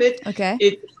personal benefit, okay,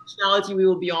 it's functionality we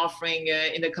will be offering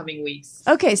in the coming weeks.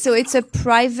 Okay, so it's a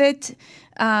private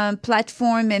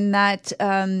platform in that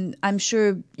I'm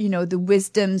sure, the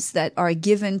wisdoms that are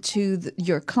given to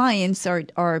your clients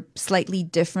are slightly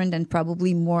different and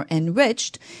probably more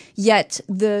enriched. Yet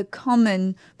the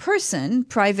common person,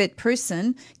 private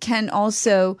person, can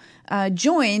also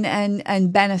join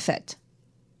and benefit.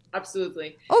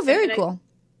 Absolutely. Oh, very cool.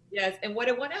 Yes, and what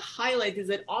I want to highlight is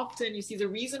that often, you see, the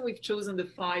reason we've chosen the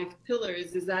 5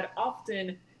 pillars is that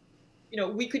often,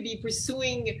 we could be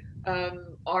pursuing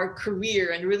our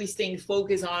career and really staying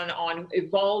focused on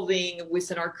evolving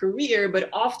within our career. But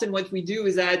often what we do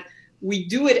is that we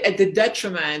do it at the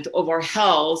detriment of our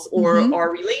health or our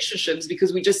relationships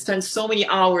because we just spend so many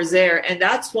hours there. And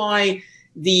that's why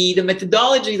the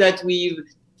methodology that we've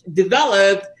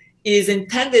developed is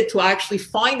intended to actually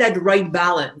find that right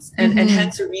balance. And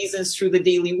hence the reasons through the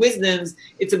daily wisdoms,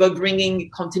 it's about bringing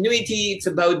continuity, it's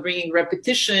about bringing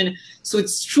repetition. So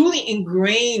it's truly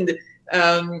ingrained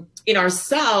in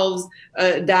ourselves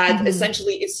that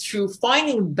essentially it's through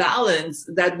finding balance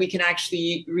that we can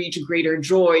actually reach greater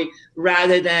joy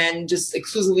rather than just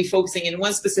exclusively focusing in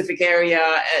one specific area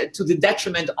to the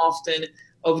detriment often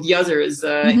of the others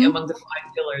among the 5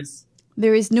 pillars.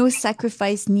 There is no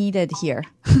sacrifice needed here.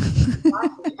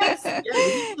 Yes.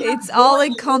 It's all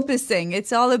encompassing.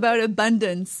 It's all about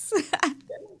abundance.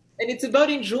 And it's about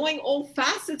enjoying all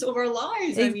facets of our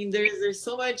lives. I mean, there's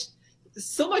so much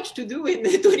to do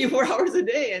in 24 hours a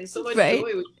day and so much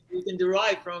joy we can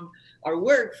derive from our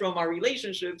work, from our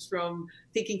relationships, from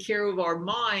taking care of our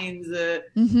minds, our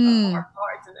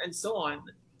hearts, and so on.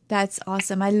 That's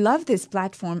awesome. I love this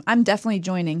platform. I'm definitely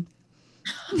joining.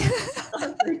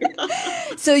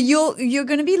 So you're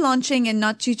going to be launching in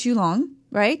not too long,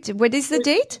 right? What is the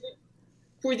date?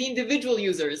 For the individual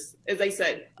users, as I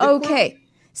said. Okay.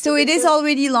 So it is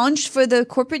already launched for the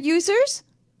corporate users?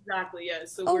 Exactly,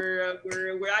 yes. So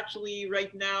we're actually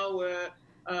right now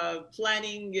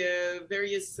planning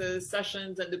various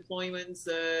sessions and deployments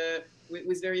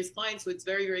with various clients. So it's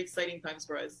very, very exciting times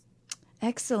for us.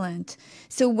 Excellent.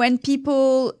 So when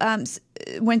people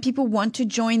want to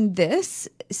join this,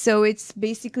 so it's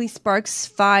basically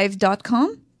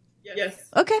sparks5.com? Yes.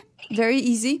 Okay. Very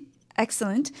easy.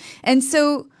 Excellent. And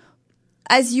so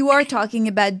as you are talking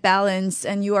about balance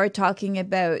and you are talking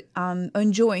about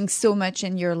enjoying so much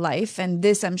in your life, and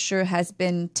this I'm sure has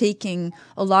been taking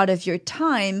a lot of your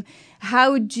time,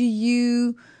 how do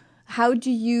you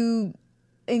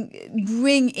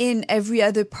bring in every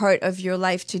other part of your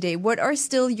life today? What are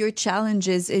still your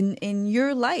challenges in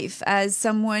your life as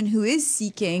someone who is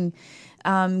seeking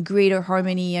greater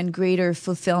harmony and greater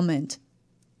fulfillment?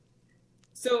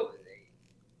 So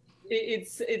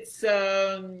it's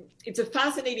a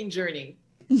fascinating journey.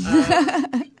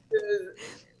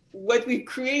 what we've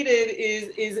created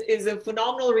is a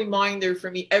phenomenal reminder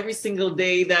for me every single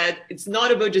day that it's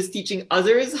not about just teaching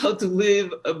others how to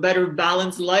live a better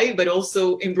balanced life, but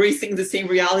also embracing the same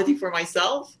reality for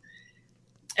myself.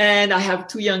 And I have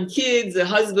 2 young kids, a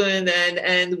husband,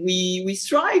 and we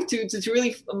strive to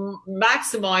really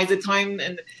maximize the time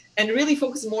and really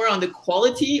focus more on the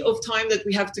quality of time that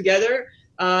we have together.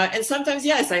 And sometimes,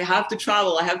 yes, I have to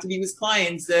travel. I have to be with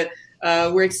clients.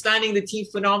 We're expanding the team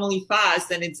phenomenally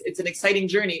fast, and it's an exciting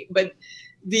journey. But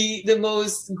the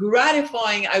most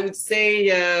gratifying, I would say,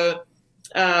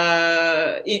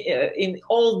 in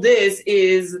all this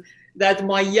is that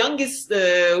my youngest,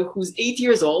 who's 8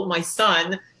 years old, my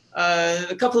son,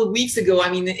 a couple of weeks ago, I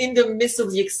mean, in the midst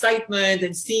of the excitement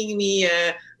and seeing me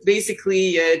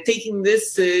basically taking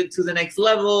this to the next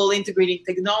level, integrating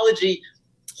technology,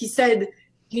 he said,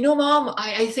 you know, Mom,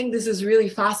 I think this is really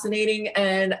fascinating,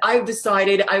 and I've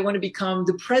decided I want to become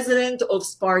the president of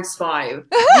Sparks 5.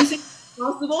 Do you think it's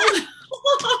possible?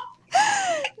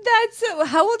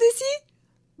 How old is he?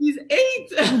 He's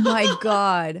 8. Oh my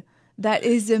God. That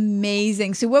is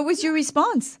amazing. So what was your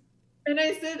response? And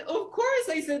I said, of course.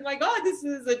 I said, my God, this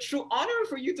is a true honor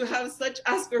for you to have such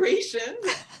aspirations.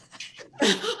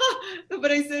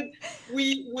 But I said,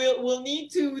 we'll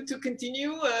need to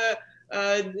continue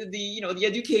the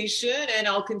education, and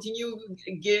I'll continue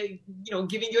giving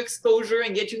you exposure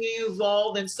and getting you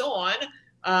involved and so on.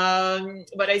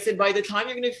 But I said, by the time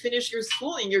you're going to finish your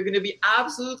schooling, you're going to be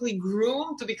absolutely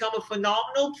groomed to become a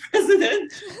phenomenal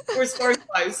president for Sparks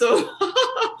 5. So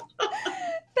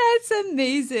that's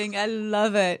amazing. I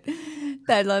love it.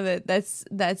 I love it.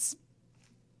 That's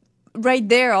right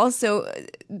there. Also,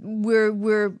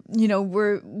 we're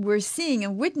seeing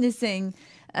and witnessing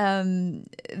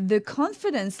the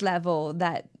confidence level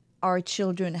that our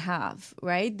children have,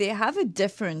 right? They have a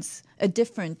different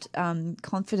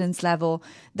confidence level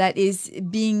that is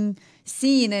being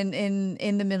seen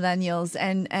in the millennials,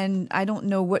 and I don't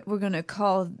know what we're going to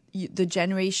call the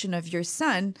generation of your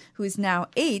son, who is now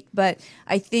 8, but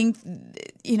I think,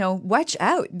 watch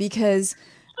out, because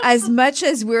as much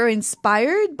as we're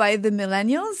inspired by the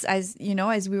millennials, as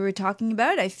we were talking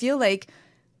about, I feel like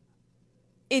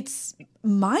it's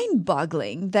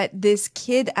mind-boggling that this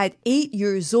kid at 8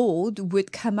 years old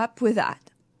would come up with that.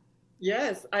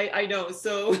 Yes, I know.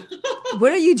 So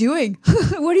what are you doing?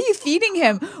 What are you feeding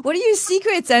him? What are your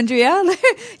secrets, Andrea?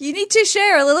 You need to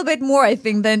share a little bit more, I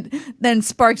think, than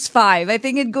Sparks 5. I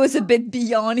think it goes a bit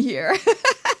beyond here.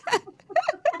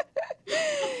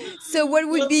 So what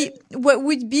would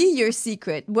be your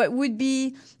secret? What would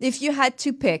be, if you had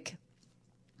to pick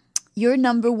your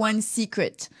number one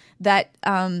secret that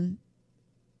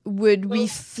would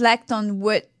reflect on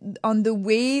the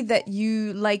way that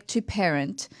you like to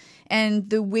parent and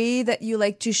the way that you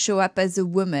like to show up as a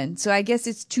woman? So I guess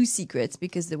it's 2 secrets,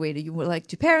 because the way that you would like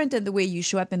to parent and the way you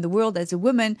show up in the world as a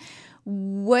woman.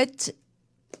 What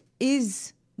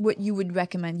is what you would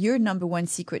recommend, your number one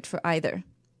secret for either?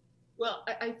 Well,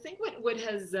 I think what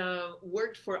has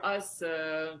worked for us,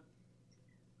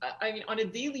 I mean, on a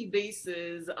daily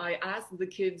basis, I ask the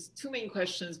kids 2 main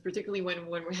questions, particularly when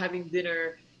we're having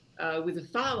dinner with the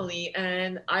family.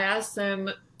 And I ask them,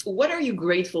 what are you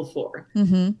grateful for?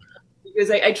 Mm-hmm.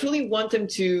 Because I truly want them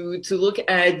to look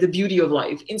at the beauty of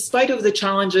life, in spite of the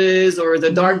challenges or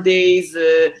the dark days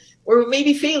or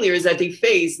maybe failures that they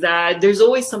face, that there's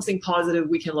always something positive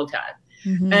we can look at.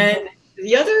 Mm-hmm. And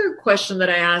the other question that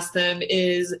I ask them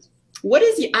is, what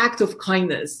is the act of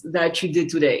kindness that you did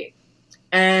today?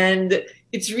 And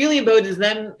it's really about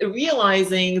them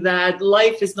realizing that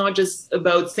life is not just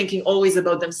about thinking always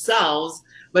about themselves,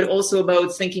 but also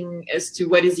about thinking as to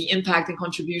what is the impact and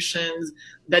contributions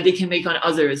that they can make on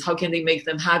others. How can they make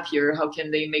them happier? How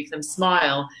can they make them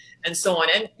smile? And so on.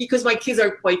 And because my kids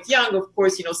are quite young, of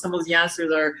course, some of the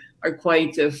answers are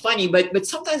quite funny, but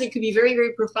sometimes it can be very,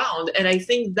 very profound. And I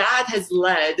think that has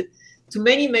led to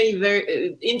many, many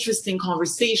very interesting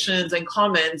conversations and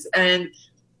comments. And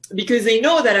because they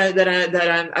know that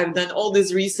I've done all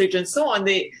this research and so on,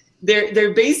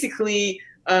 they're basically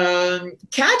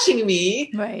catching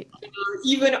me, right?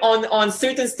 Even on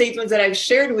certain statements that I've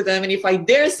shared with them. And if I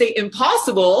dare say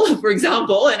impossible, for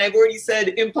example, and I've already said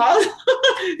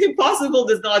impossible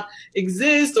does not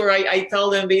exist, or I tell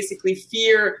them basically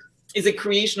fear is a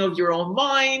creation of your own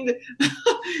mind.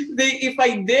 If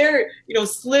I dare,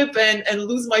 slip and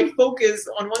lose my focus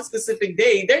on one specific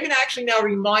day, they're going to actually now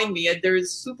remind me at their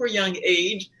super young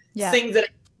age, things that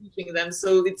I'm teaching them.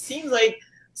 So it seems like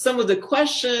some of the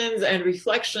questions and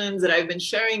reflections that I've been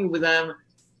sharing with them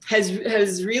has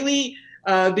really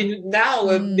been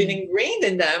ingrained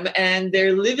in them, and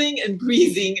they're living and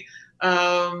breathing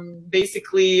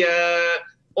basically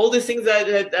all the things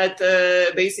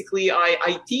that basically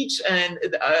I teach and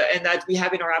that we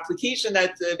have in our application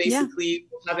that basically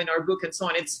we have in our book and so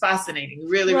on. It's fascinating,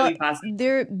 really fascinating.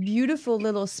 They're beautiful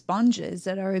little sponges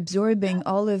that are absorbing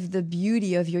all of the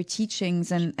beauty of your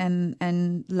teachings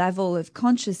and level of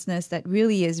consciousness that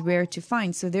really is rare to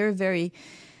find. So they're very,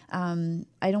 I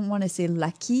don't want to say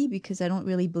lucky because I don't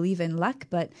really believe in luck,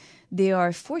 but they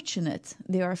are fortunate.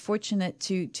 They are fortunate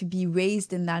to be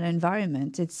raised in that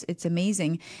environment. It's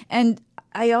amazing. And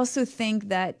I also think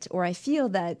that, or I feel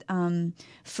that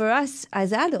for us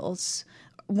as adults,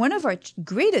 one of our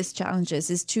greatest challenges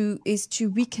is to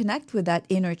reconnect with that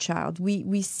inner child.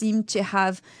 We seem to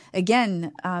have,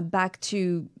 again, back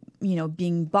to,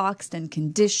 being boxed and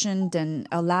conditioned and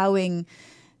allowing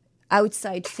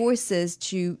outside forces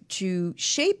to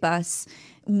shape us.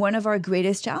 One of our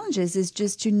greatest challenges is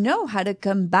just to know how to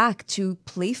come back to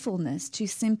playfulness, to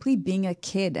simply being a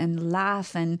kid and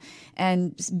laugh and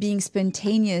being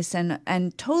spontaneous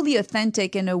and totally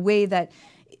authentic in a way that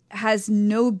has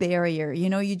no barrier.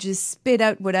 You just spit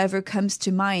out whatever comes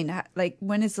to mind. Like,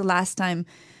 when is the last time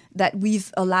that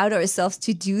we've allowed ourselves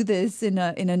to do this in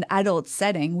an adult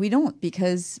setting? We don't,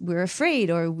 because we're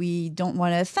afraid or we don't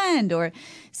want to offend. Or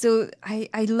so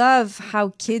I love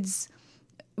how kids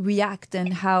react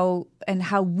and how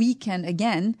we can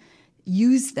again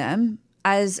use them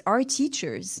as our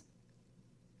teachers.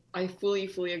 I fully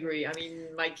agree. I mean,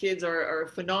 my kids are a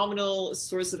phenomenal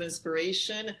source of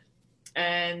inspiration,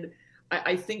 and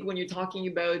I think when you're talking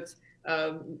about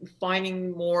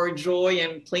finding more joy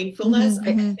and playfulness,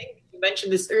 I think you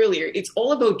mentioned this earlier. It's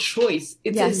all about choice.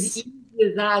 It's as easy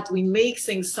as that. We make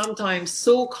things sometimes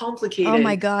so complicated. Oh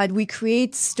my God, we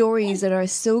create stories that are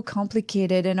so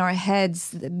complicated in our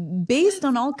heads based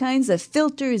on all kinds of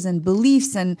filters and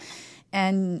beliefs and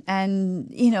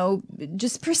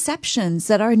just perceptions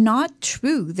that are not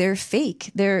true. They're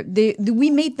fake.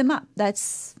 We made them up.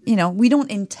 That's, we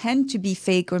don't intend to be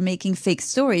fake or making fake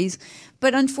stories,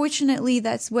 but unfortunately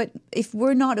that's what, if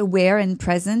we're not aware and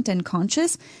present and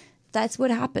conscious, that's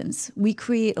what happens. We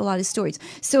create a lot of stories.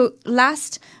 So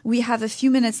last, we have a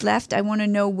few minutes left. I want to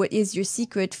know, what is your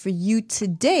secret for you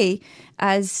today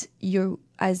as the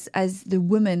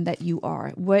woman that you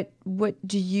are? What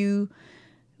do you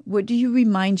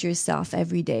remind yourself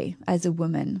every day as a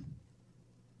woman?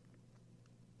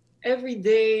 Every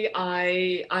day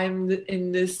I'm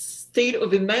in this state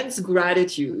of immense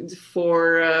gratitude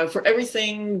for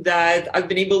everything that I've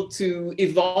been able to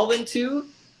evolve into.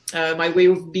 My way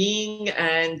of being,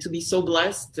 and to be so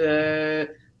blessed to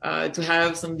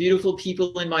have some beautiful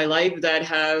people in my life that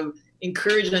have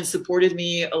encouraged and supported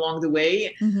me along the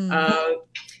way.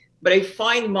 But I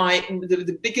find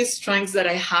the biggest strengths that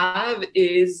I have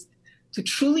is to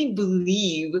truly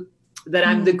believe that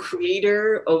I'm the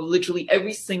creator of literally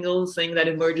every single thing that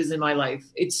emerges in my life.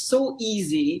 It's so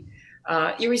easy,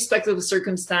 irrespective of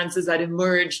circumstances that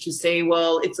emerge, to say,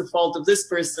 well, it's a fault of this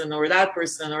person or that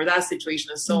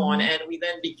situation and so on. And we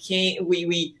then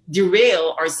we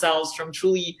derail ourselves from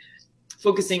truly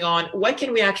focusing on what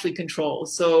can we actually control.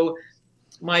 So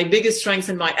my biggest strengths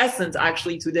and my essence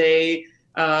actually today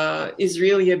is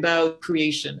really about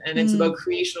creation. And it's about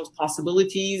creation of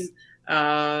possibilities,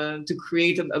 to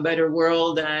create a better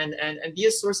world and be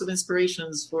a source of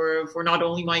inspirations for not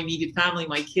only my immediate family,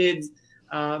 my kids,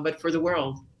 but for the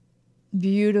world.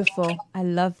 Beautiful. I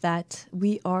love that.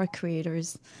 We are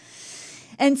creators.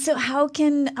 And so how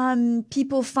can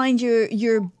people find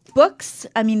your books?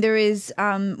 I mean, there is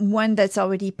one that's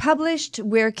already published.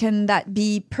 Where can that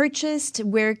be purchased?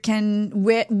 When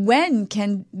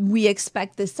can we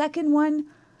expect the second one?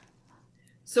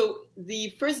 So the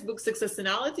first book,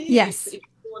 Successionality, yes. If you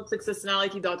go on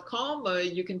successionality.com,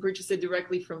 you can purchase it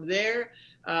directly from there.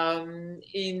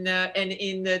 In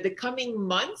the coming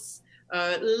months,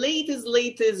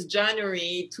 latest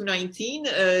January 2019,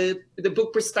 the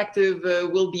book Perspective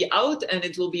will be out, and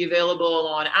it will be available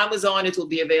on Amazon. It will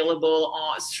be available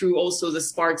through also the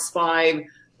Sparks 5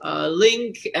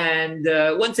 link. And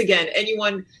once again,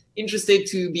 anyone interested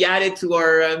to be added to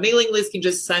our mailing list can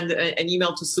just send an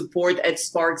email to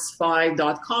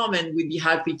support@sparks5.com, and we'd be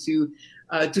happy to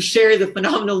share the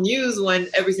phenomenal news when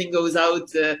everything goes out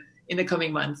in the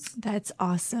coming months. That's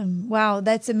awesome. Wow,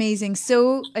 that's amazing.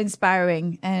 So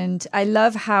inspiring. And I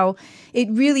love how it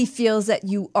really feels that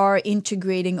you are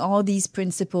integrating all these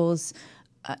principles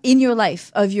in your life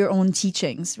of your own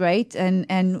teachings, right?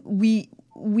 And we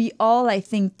all, I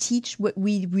think, teach what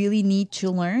we really need to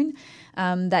learn.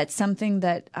 That's something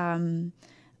that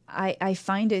I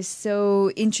find is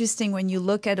so interesting when you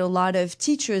look at a lot of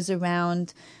teachers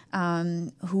around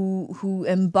who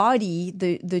embody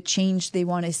the change they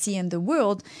want to see in the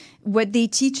world, what they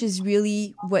teach is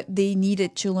really what they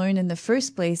needed to learn in the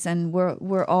first place, and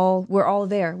we're all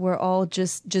there. We're all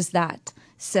just that.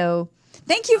 So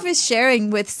thank you for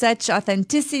sharing with such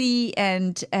authenticity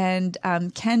and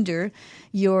candor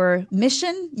your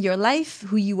mission, your life,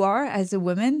 who you are as a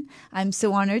woman. I'm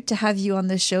so honored to have you on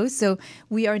the show. So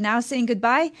we are now saying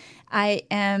goodbye. I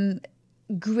am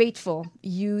grateful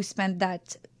you spent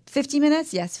that 50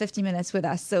 minutes. Yes, 50 minutes with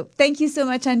us. So thank you so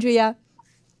much, Andrea.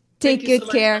 Take good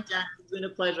care. It's been a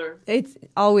pleasure. It's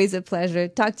always a pleasure.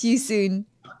 Talk to you soon.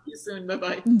 Talk to you soon.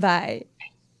 Bye-bye. Bye.